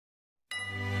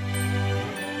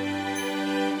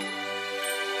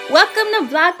Welcome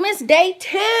to Vlogmas day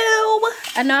 2.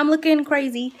 I know I'm looking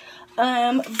crazy,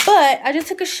 but I just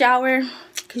took a shower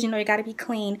because you know you gotta be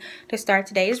clean to start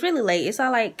today. It's really late. It's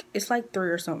like 3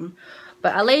 or something.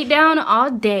 But I laid down all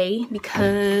day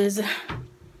because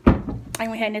I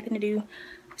ain't had nothing to do.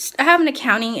 I have an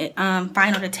accounting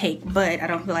final to take, but I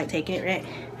don't feel like taking it right.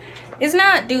 It's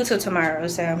not due till tomorrow,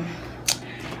 so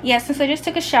yeah. Since I just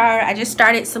took a shower, I just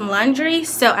started some laundry.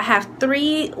 So I have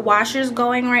 3 washers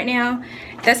going right now.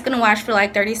 That's gonna wash for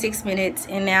like 36 minutes,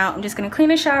 and now I'm just gonna clean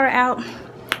the shower out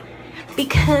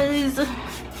because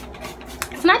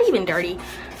it's not even dirty,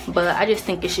 but I just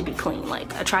think it should be clean.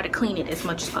 Like, I try to clean it as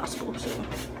much as possible. So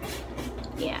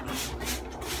yeah,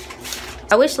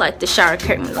 I wish like the shower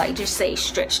curtain would like just say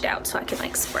stretched out so I can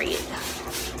like spray it.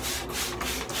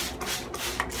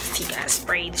 So you guys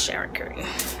spray the shower curtain.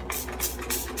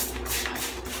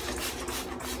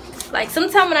 Like,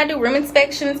 sometimes when I do room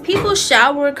inspections, people's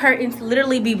shower curtains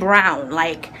literally be brown.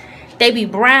 Like, they be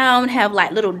brown, have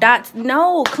like little dots.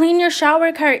 No, clean your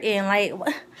shower curtain. Like,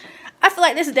 I feel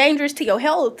like this is dangerous to your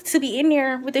health to be in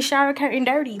there with the shower curtain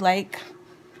dirty. Like,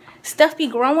 stuff be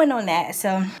growing on that. So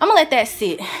I'm gonna let that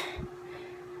sit.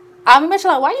 I'm much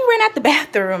like, why you ran out the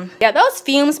bathroom? Yeah, those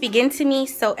fumes be getting to me.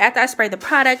 So after I spray the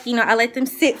product, you know, I let them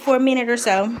sit for a minute or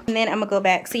so, and then I'm gonna go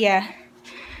back. So yeah,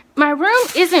 my room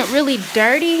isn't really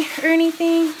dirty or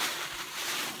anything.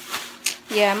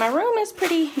 Yeah, my room is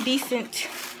pretty decent.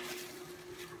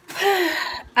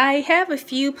 I have a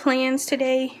few plans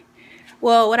today.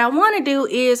 Well, what I want to do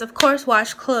is, of course,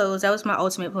 wash clothes. That was my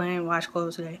ultimate plan, wash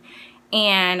clothes today.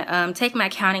 And take my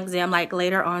accounting exam like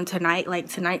later on tonight, like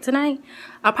tonight.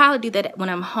 I'll probably do that when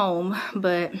I'm home,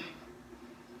 but I'm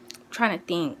trying to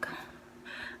think.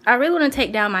 I really want to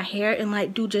take down my hair and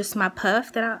like do just my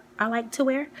puff that I like to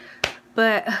wear,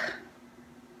 but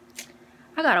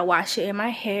I gotta wash it. And my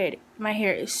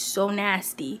hair is so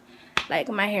nasty. Like,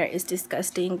 my hair is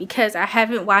disgusting because I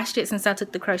haven't washed it since I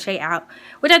took the crochet out,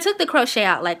 which I took the crochet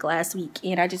out like last week,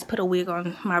 and I just put a wig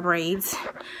on my braids.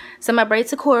 So my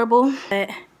braids are horrible,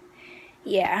 but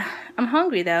yeah, I'm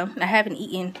hungry though. I haven't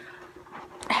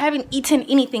eaten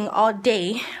anything all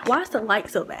day. Why is the light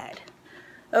so bad?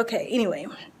 Okay, anyway,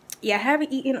 yeah, I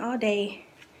haven't eaten all day,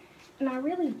 and I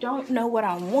really don't know what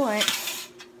I want.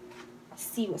 Let's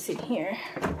see what's in here.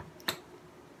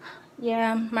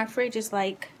 Yeah, my fridge is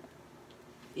like,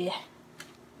 yeah.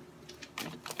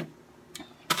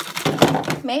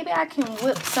 Maybe I can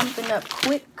whip something up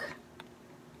quick.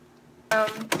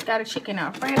 Got a chicken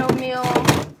Alfredo meal,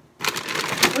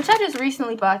 which I just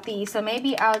recently bought these, so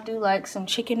maybe I'll do like some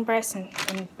chicken breast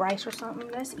and rice or something.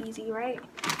 That's easy, right?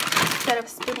 Instead of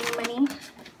spending money.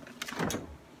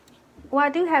 Well, I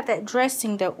do have that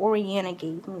dressing that Oriana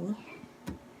gave me.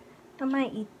 I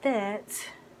might eat that.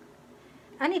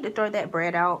 I need to throw that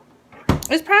bread out.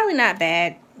 It's probably not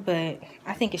bad, but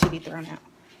I think it should be thrown out.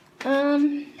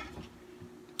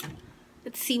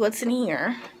 Let's see what's in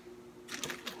here.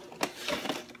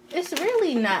 It's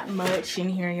really not much in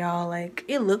here, y'all. Like,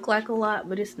 it looked like a lot,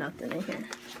 but it's nothing in here.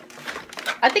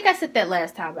 I think I said that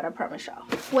last time, but I promise y'all.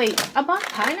 Wait, I bought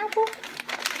pineapple?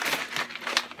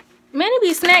 Man, there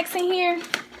be snacks in here.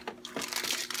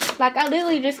 Like, I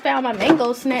literally just found my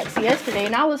mango snacks yesterday,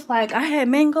 and I was like, I had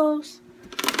mangoes.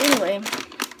 Anyway,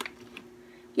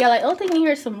 yeah, like, only thing in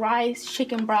here is some rice,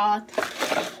 chicken broth,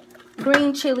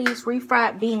 green chilies,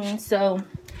 refried beans, so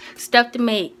stuff to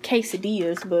make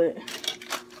quesadillas, but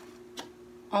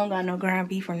I don't got no ground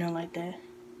beef or nothing like that.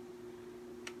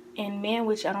 And man,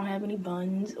 which I don't have any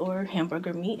buns or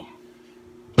hamburger meat.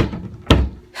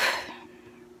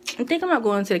 I think I'm not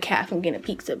going to the cafe and getting a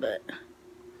pizza, but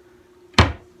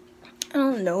I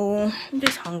don't know. I'm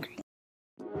just hungry.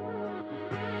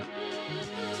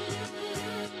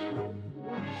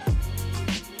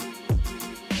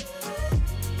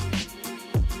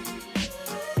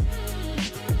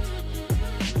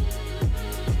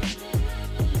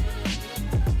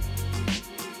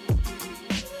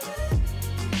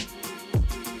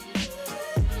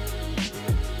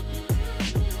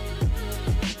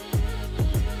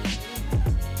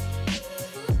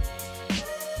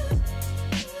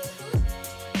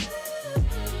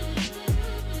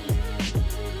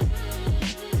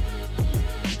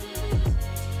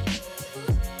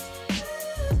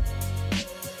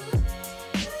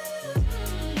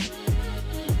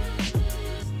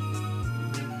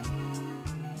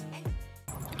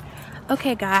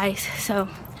 Okay guys, so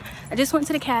I just went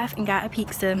to the cafe and got a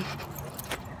pizza.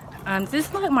 This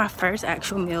is like my first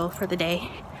actual meal for the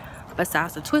day,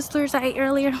 besides the Twizzlers I ate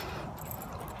earlier.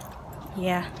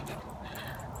 Yeah,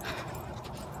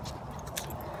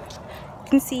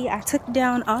 can see, I took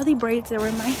down all the braids that were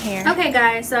in my hair. Okay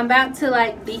guys, so I'm about to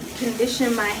like deep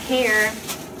condition my hair,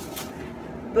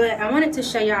 but I wanted to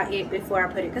show y'all it before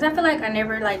I put it because I feel like I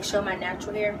never like show my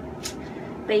natural hair.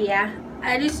 But yeah,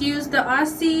 I just used the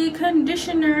Aussie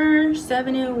conditioner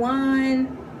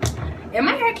 7-in-1, and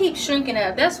my hair keeps shrinking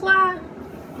up. That's why,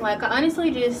 like, I honestly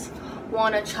just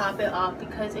want to chop it off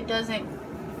because it doesn't,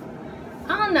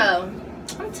 I don't know,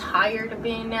 I'm tired of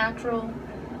being natural.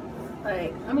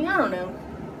 Like, I mean, I don't know,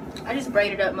 I just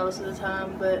braid it up most of the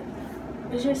time, but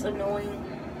it's just annoying.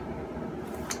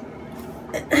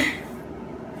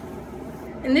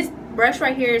 And this brush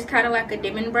right here is kind of like a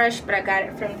dimming brush, but I got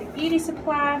it from the beauty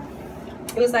supply.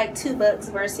 It was like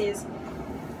 $2 versus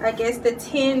I guess the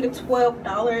 $10 to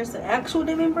 $12 the actual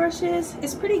dimming brushes.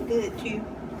 It's pretty good too.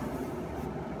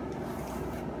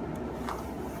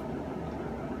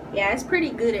 Yeah, it's pretty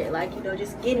good at, like, you know,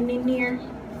 just getting in there.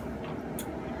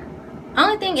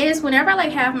 Only thing is, whenever I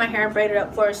like have my hair braided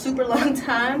up for a super long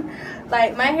time,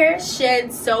 like, my hair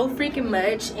sheds so freaking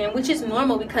much, and which is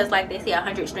normal because, like, they say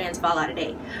 100 strands fall out a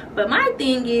day. But my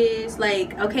thing is,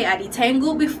 like, okay, I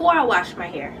detangle before I wash my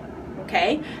hair.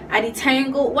 Okay, I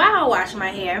detangle while I wash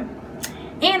my hair,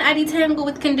 and I detangle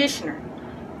with conditioner.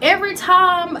 Every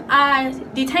time I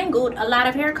detangled, a lot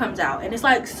of hair comes out, and it's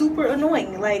like super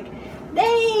annoying. Like,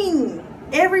 dang,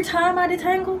 every time I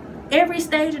detangle, every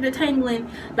stage of detangling,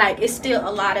 like, it's still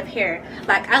a lot of hair.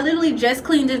 Like, I literally just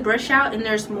cleaned this brush out and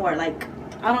there's more. Like,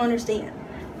 I don't understand.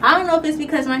 I don't know if it's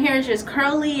because my hair is just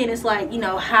curly and it's, like, you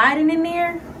know, hiding in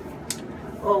there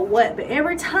or what, but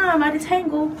every time I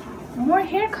detangle, more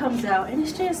hair comes out, and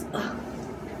it's just, ugh.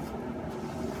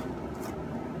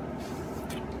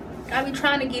 I be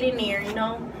trying to get in there, you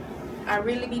know. I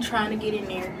really be trying to get in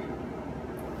there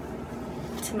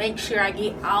to make sure I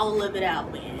get all of it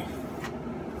out, man.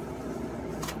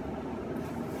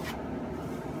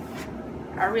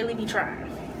 I really be trying.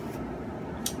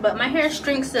 But my hair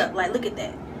shrinks up. Like, look at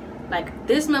that. Like,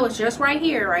 this one was just right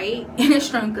here, right? And it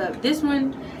shrunk up. This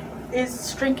one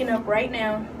is shrinking up right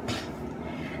now.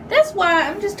 That's why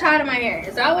I'm just tired of my hair.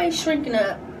 It's always shrinking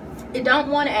up. It don't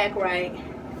want to act right.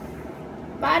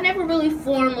 But I never really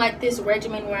formed like this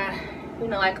regimen where I, you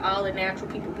know, like all the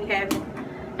natural people be having.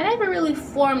 I never really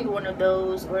formed one of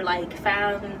those, or like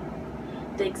found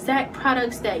the exact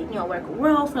products that, you know, work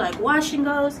well for like washing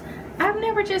goes. I've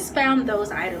never just found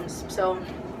those items. So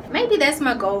maybe that's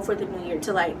my goal for the new year,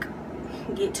 to like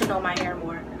get to know my hair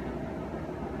more.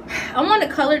 I want a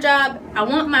color job. I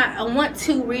want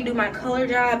to redo my color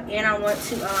job, and I want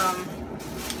to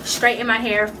straighten my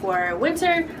hair for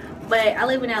winter. But I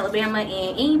live in Alabama and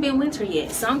it ain't been winter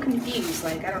yet, so I'm confused.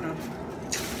 Like, I don't know.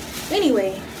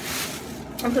 Anyway,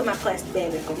 I'm putting my plastic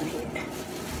bag back on my head.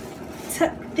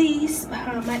 Tuck these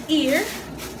behind my ear.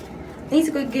 I need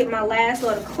to go get my last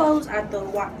load of clothes out the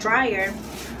dryer.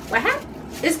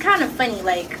 It's kind of funny,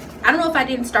 like, I don't know if I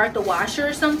didn't start the washer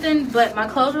or something, but my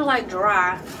clothes were like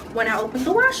dry when I opened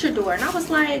the washer door, and I was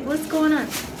like, what's going on?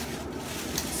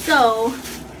 So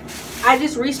I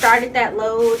just restarted that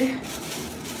load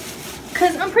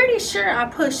because I'm pretty sure I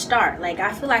pushed start. Like,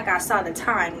 I feel like I saw the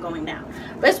time going down,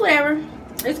 but it's whatever,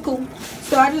 it's cool.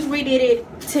 So I just redid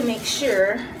it to make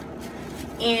sure,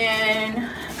 and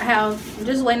I'm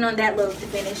just waiting on that load to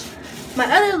finish. My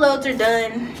other loads are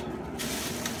done.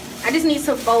 I just need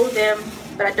to fold them,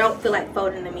 but I don't feel like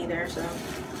folding them either, so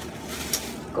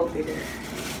go figure.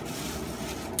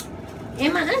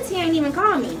 And my auntie ain't even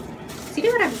called me. See,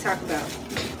 that's what I be talking about.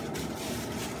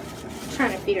 I'm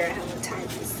trying to figure out how to tie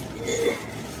this.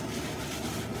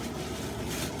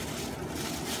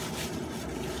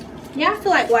 Yeah, I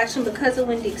feel like watching Because of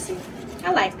Winn-Dixie.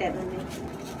 I like that movie.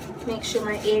 Make sure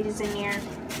my edge is in there.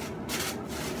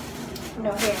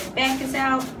 No hair in the back is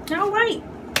out. All right,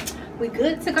 we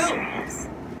good to go.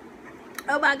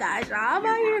 Oh my gosh, y'all, I'm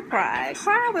out here crying.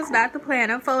 Crying was not the plan.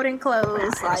 I'm folding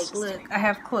clothes. Like, look, I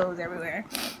have clothes everywhere.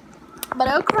 But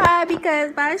I'll cry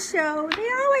because my show, they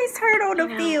always hurt on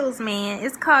the feels, man.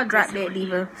 It's called Drop Dead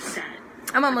Diva.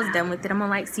 I'm almost done with it. I'm on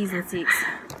like season 6.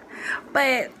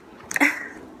 But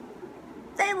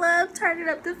they love turning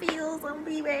up the feels on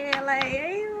me, man. Like,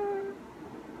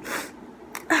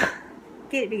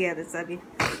 get it together, Subby.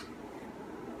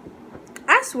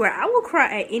 I swear, I will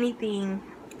cry at anything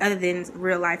other than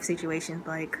real life situations.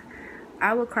 Like,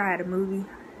 I will cry at a movie,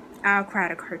 I'll cry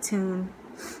at a cartoon,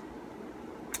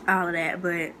 all of that.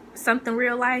 But something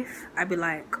real life, I'd be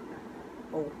like,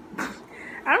 oh.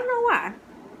 I don't know why.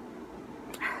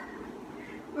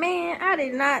 Man, I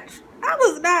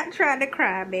was not trying to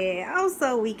cry, man. I was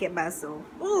so weak at myself.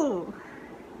 Ooh.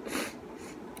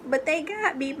 But they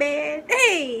got me, man.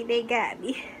 Hey, they got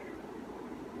me.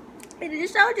 And the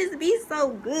show just be so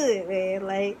good, man.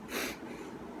 Like,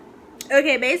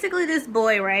 okay, basically this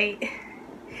boy, right?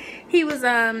 He was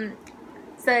so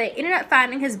they ended up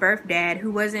finding his birth dad,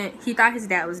 who wasn't, he thought his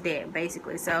dad was dead,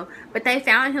 basically. So, but they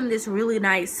found him this really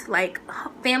nice, like,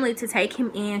 family to take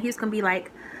him in. He was gonna be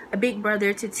like a big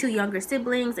brother to 2 younger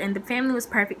siblings, and the family was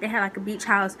perfect. They had like a beach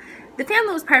house. The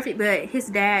family was perfect, but his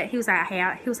dad, he was like,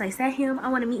 hey, he was like, is that him? I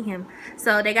want to meet him.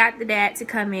 So they got the dad to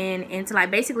come in and to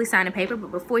like basically sign a paper. But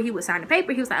before he would sign the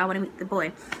paper, he was like, I want to meet the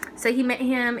boy. So he met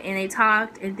him and they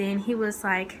talked, and then he was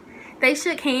like, they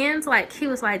shook hands. Like, he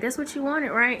was like, that's what you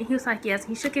wanted, right? And he was like, yes.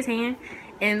 He shook his hand,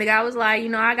 and the guy was like, you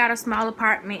know, I got a small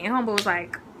apartment. And homeboy was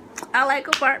like, I like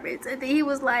apartments. And then he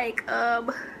was like, I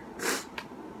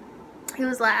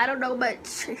don't know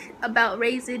much about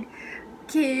raising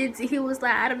kids. He was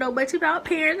like, I don't know much about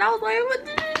parents. I was like, what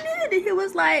did you do? And he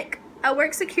was like, I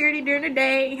work security during the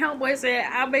day. And homeboy said,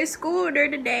 I'm in school during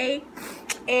the day.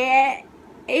 And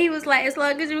he was like, as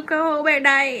long as you come home at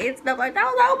night and stuff like that. I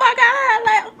was like, oh my god,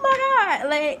 like, oh my god,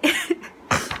 like,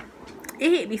 it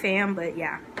hit me, fam. But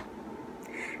yeah,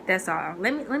 that's all.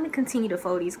 Let me continue to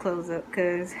fold these clothes up,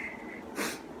 because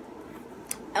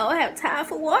I don't have time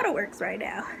for waterworks right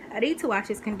now. I need to wash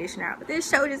this conditioner out, but this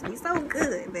show just be so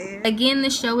good, man. Again, the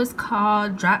show is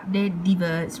called Drop Dead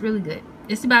Diva. It's really good.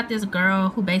 It's about this girl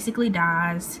who basically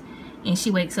dies, and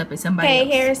she wakes up as somebody else.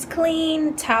 Hair is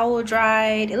clean, towel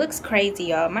dried. It looks crazy,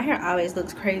 y'all. My hair always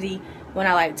looks crazy when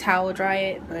I like towel dry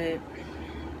it, but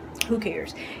who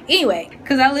cares? Anyway,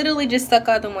 because I literally just suck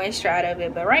out the moisture out of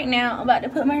it. But right now, I'm about to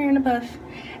put my hair in a puff.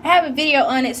 I have a video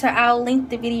on it, so I'll link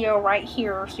the video right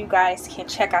here so you guys can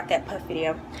check out that puff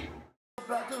video.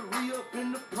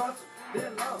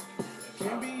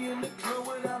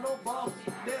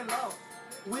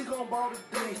 We gon' ball the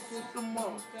day, shoot them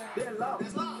all. They're loud.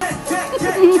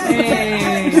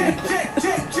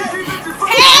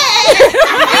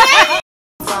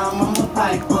 I'm a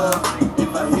piper.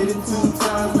 If I hit it 2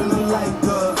 times, then I like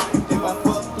her. If I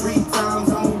fuck 3 times,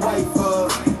 I'm a wiper.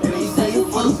 And they say you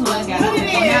fuck like I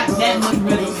got that much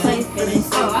really safe. It ain't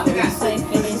safe. Oh, I forgot. Safe.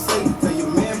 It ain't safe. Tell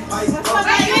your man pipe.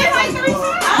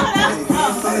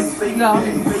 No.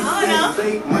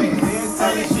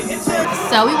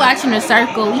 So we watching The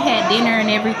Circle. We had dinner and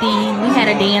everything. We had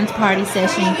a dance party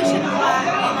session.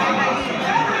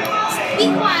 Be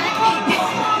quiet.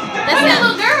 That's that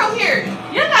little girl here.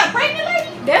 You got a pregnant lady?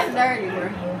 That's dirty, bro.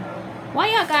 Why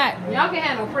y'all got? Y'all can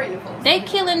have no pregnant folks. They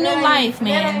killing new life,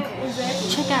 man. Exactly.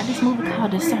 Check out this movie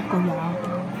called The Circle, y'all.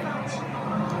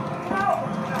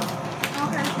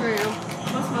 Okay, for real.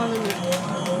 What's my limit?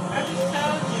 I just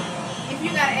told you. If you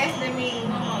got ask, that means.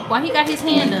 Why he got his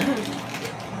hand up?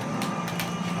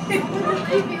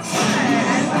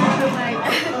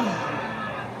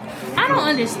 I don't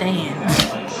understand.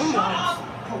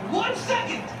 For 1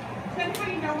 second. Does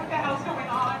anybody know what the hell's going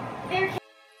on?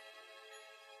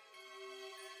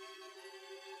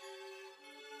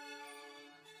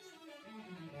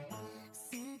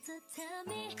 Santa, tell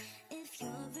me